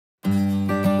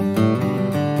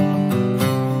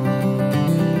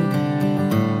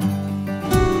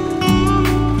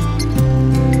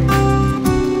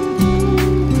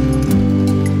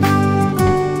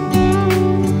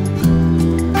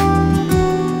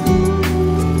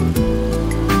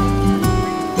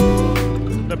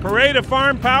Parade of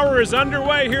Farm Power is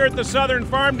underway here at the Southern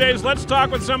Farm Days. Let's talk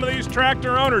with some of these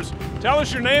tractor owners. Tell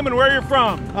us your name and where you're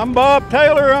from. I'm Bob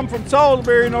Taylor. I'm from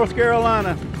Salisbury, North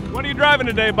Carolina. What are you driving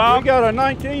today, Bob? We got a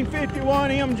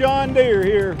 1951 M John Deere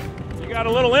here. You got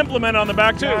a little implement on the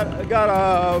back too. Got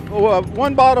a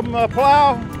one bottom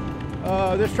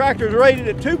plow. This tractor is rated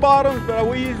at 2 bottoms, but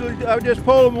I just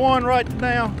pull them one right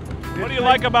now. What do you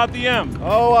like about the M?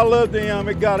 Oh, I love the M.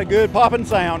 It got a good popping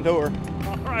sound to her.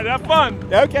 All right, have fun.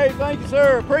 Okay, thank you,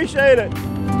 sir. Appreciate it.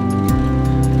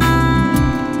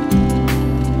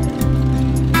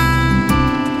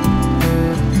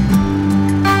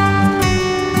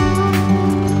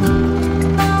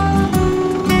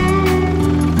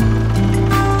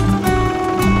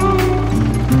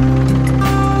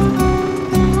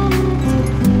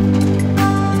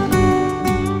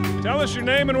 Tell us your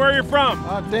name and where you're from.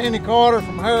 I'm Danny Carter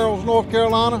from Harrells, North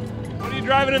Carolina. What are you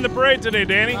driving in the parade today,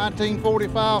 Danny?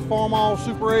 1945 Farmall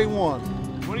Super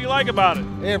A1. What do you like about it?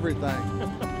 Everything.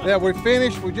 Yeah, we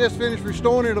just finished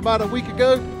restoring it about a week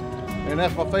ago, and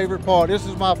that's my favorite part. This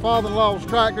is my father-in-law's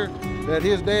tractor that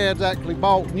his dad's actually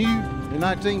bought new in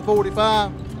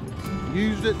 1945,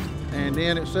 used it, and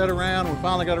then it sat around, and we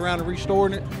finally got around to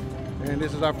restoring it, and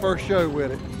this is our first show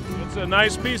with it. It's a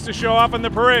nice piece to show off in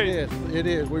the parade. Yes, it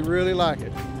is. We really like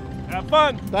it. Have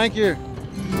fun. Thank you.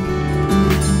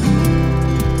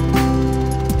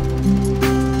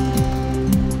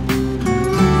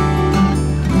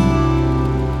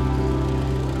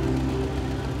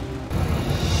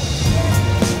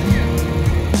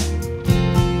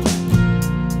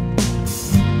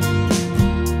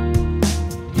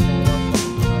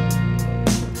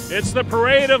 It's the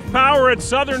Parade of Power at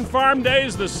Southern Farm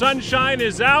Days. The sunshine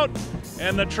is out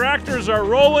and the tractors are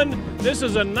rolling. This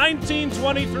is a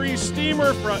 1923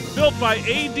 steamer built by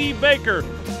A.D. Baker.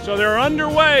 So they're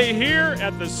underway here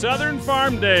at the Southern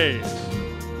Farm Days.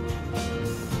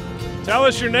 Tell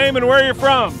us your name and where you're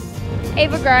from.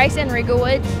 Ava Grice in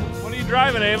Riegelwood. What are you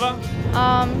driving, Ava?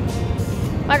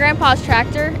 My grandpa's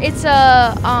tractor. It's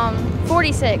a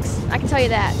 46, I can tell you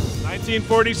that.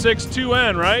 1946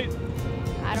 2N, right?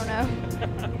 I don't know.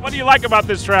 What do you like about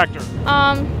this tractor?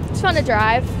 It's fun to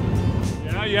drive.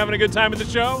 Yeah, you having a good time at the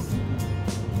show?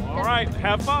 All right,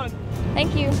 have fun.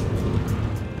 Thank you.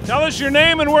 Tell us your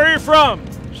name and where you're from.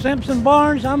 Simpson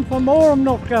Barnes. I'm from Orem,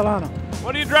 North Carolina.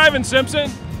 What are you driving, Simpson?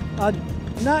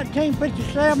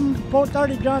 1957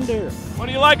 430 John Deere. What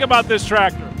do you like about this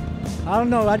tractor? I don't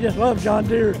know. I just love John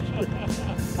Deere.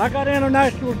 I got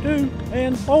International too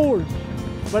and Ford,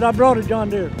 but I brought a John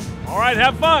Deere. All right,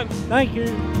 have fun. Thank you.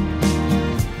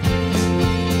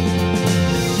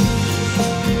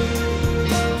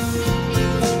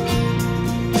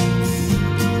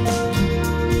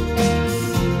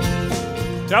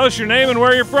 Tell us your name and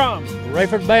where you're from.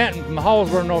 Rayford Banton from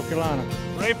Hallsburg, North Carolina.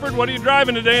 Rayford, what are you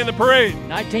driving today in the parade?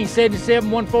 1977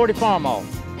 140 Farmall.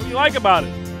 What do you like about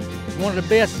it? It's one of the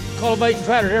best cultivating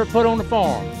tractors ever put on the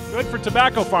farm. Good for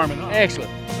tobacco farming, huh?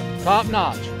 Excellent. Top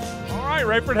notch. All right,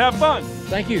 Rayford, have fun.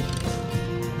 Thank you.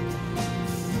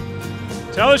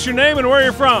 Tell us your name and where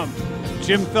you're from.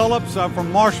 Jim Phillips, I'm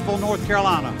from Marshville, North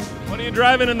Carolina. What are you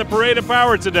driving in the Parade of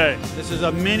Power today? This is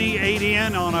a mini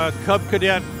 8N on a Cub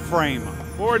Cadet frame.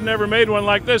 Ford never made one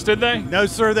like this, did they? No,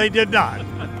 sir, they did not.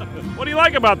 What do you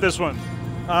like about this one?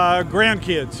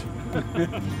 Grandkids.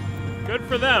 Good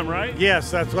for them, right? Yes,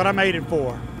 that's what I made it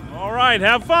for. All right,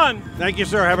 have fun. Thank you,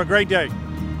 sir. Have a great day.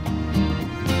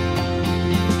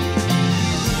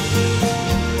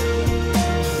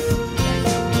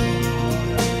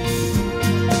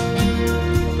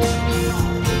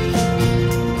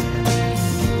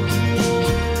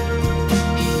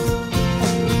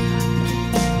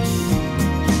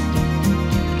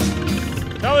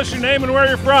 Tell us your name and where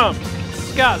you're from.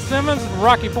 Scott Simmons,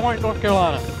 Rocky Point, North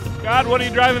Carolina. Scott, what are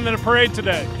you driving in the parade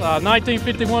today?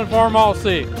 1951 Farmall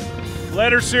C.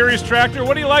 Letter Series tractor.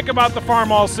 What do you like about the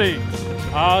Farmall C?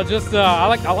 I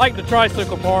like the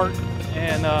tricycle part,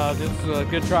 and this is a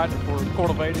good tractor for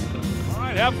cultivating. All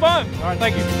right, have fun. All right,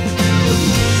 thank you.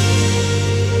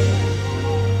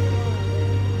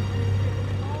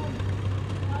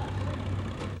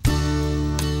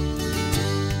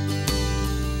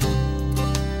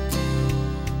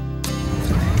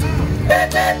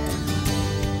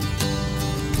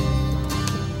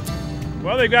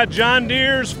 Well, they've got John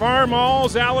Deere's,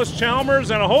 Farmalls, Alice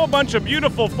Chalmers, and a whole bunch of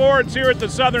beautiful Fords here at the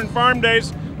Southern Farm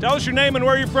Days. Tell us your name and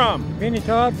where you're from. Benny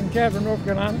Todd from Chapel, North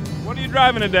Carolina. What are you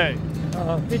driving today?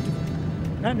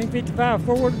 1955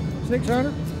 Ford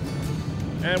 600.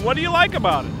 And what do you like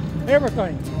about it?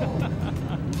 Everything.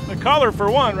 The color for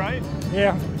one, right?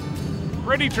 Yeah.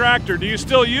 Pretty tractor. Do you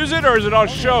still use it or is it on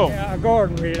show? Yeah, I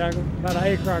garden with it. I got about an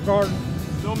acre of garden.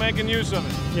 Still making use of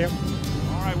it? Yep.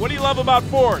 All right, what do you love about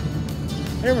Ford?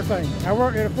 Everything. I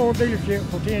worked at a Ford dealership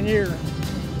for 10 years.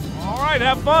 All right,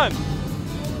 have fun.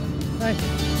 Thank you.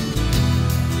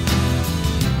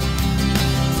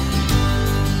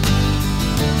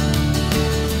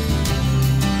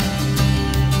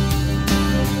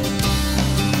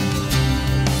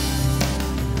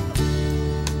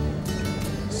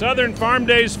 Southern Farm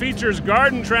Days features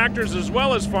garden tractors as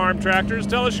well as farm tractors.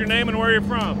 Tell us your name and where you're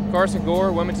from. Carson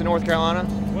Gore, Wilmington, North Carolina.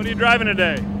 What are you driving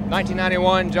today?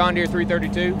 1991 John Deere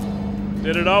 332.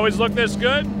 Did it always look this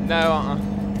good? No,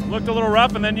 Looked a little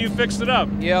rough and then you fixed it up.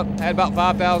 Yep, had about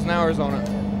 5,000 hours on it.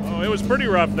 Oh, it was pretty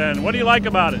rough then. What do you like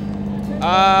about it?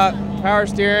 Power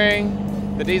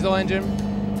steering, the diesel engine.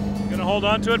 Gonna hold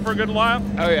on to it for a good while?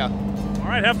 Oh yeah. All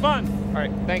right, have fun. All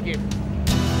right, thank you.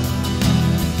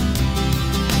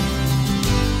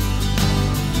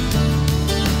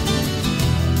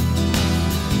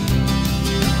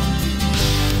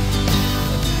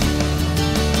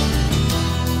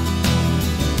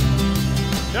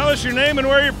 Tell us your name and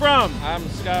where you're from. I'm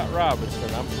Scott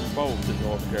Robinson. I'm from Bolton,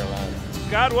 North Carolina.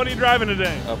 Scott, what are you driving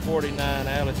today? A 49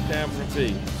 Alice Chandler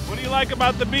B. What do you like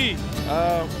about the B?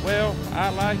 Well, I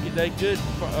like it. They're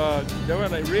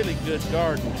a really good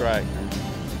garden tractor.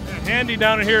 Yeah, handy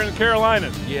down here in the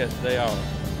Carolinas. Yes, they are. All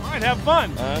right, have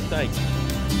fun. Thank you.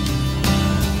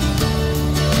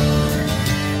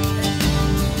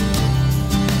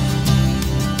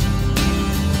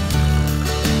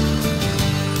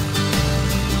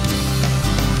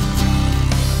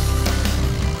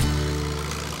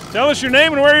 Tell us your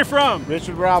name and where you're from.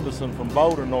 Richard Robinson from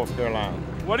Boulder, North Carolina.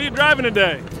 What are you driving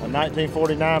today? A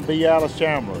 1949 B. Alice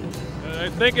Chandler. I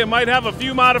think it might have a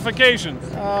few modifications.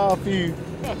 A few.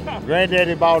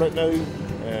 Granddaddy bought it new,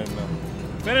 and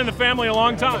been in the family a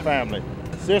long time. The family.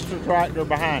 Sister tractor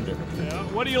behind it. Yeah.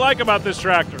 What do you like about this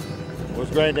tractor? It was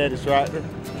Granddaddy's tractor.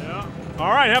 Yeah.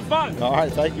 All right, have fun. All right,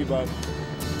 thank you, bud.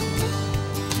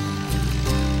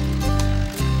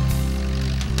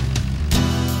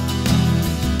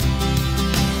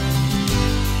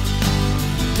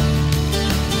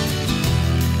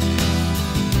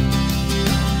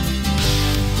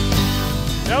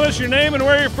 Tell us your name and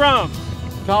where you're from.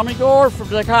 Tommy Gore from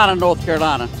Decatur, North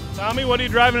Carolina. Tommy, what are you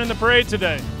driving in the parade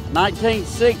today?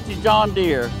 1960 John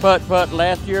Deere. Putt.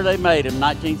 Last year they made him,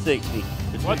 1960.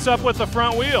 What's up with the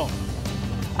front wheel?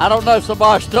 I don't know,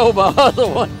 somebody stole my other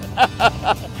one.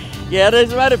 Yeah,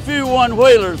 there's about a few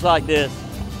one-wheelers like this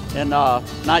in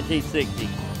 1960.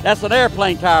 That's an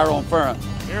airplane tire on front.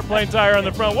 Airplane tire on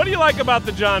the front. What do you like about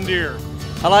the John Deere?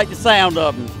 I like the sound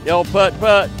of them. The old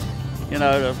putt, you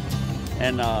know,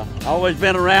 and always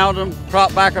been around them,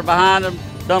 crop backer behind them,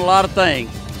 done a lot of things.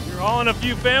 You're hauling a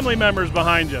few family members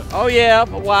behind you. Oh yeah,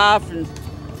 my wife and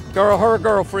her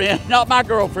girlfriend. Not my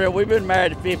girlfriend, we've been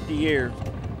married 50 years.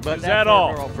 But is that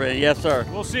all? Girlfriend. Yes, sir.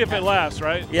 We'll see if it lasts,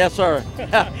 right? Yes, sir.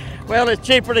 Well, it's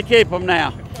cheaper to keep them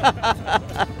now.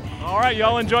 All right,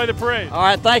 y'all enjoy the parade. All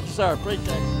right, thank you, sir. Appreciate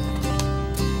it.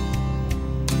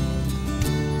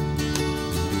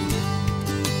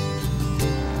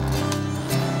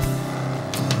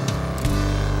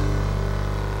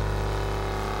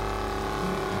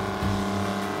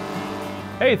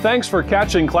 Hey, thanks for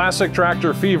catching Classic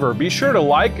Tractor Fever. Be sure to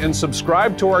like and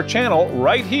subscribe to our channel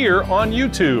right here on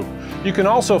YouTube. You can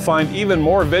also find even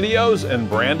more videos and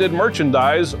branded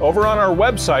merchandise over on our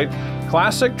website,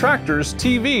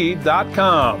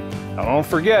 ClassicTractorsTV.com. Now don't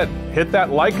forget, hit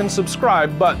that like and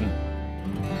subscribe button.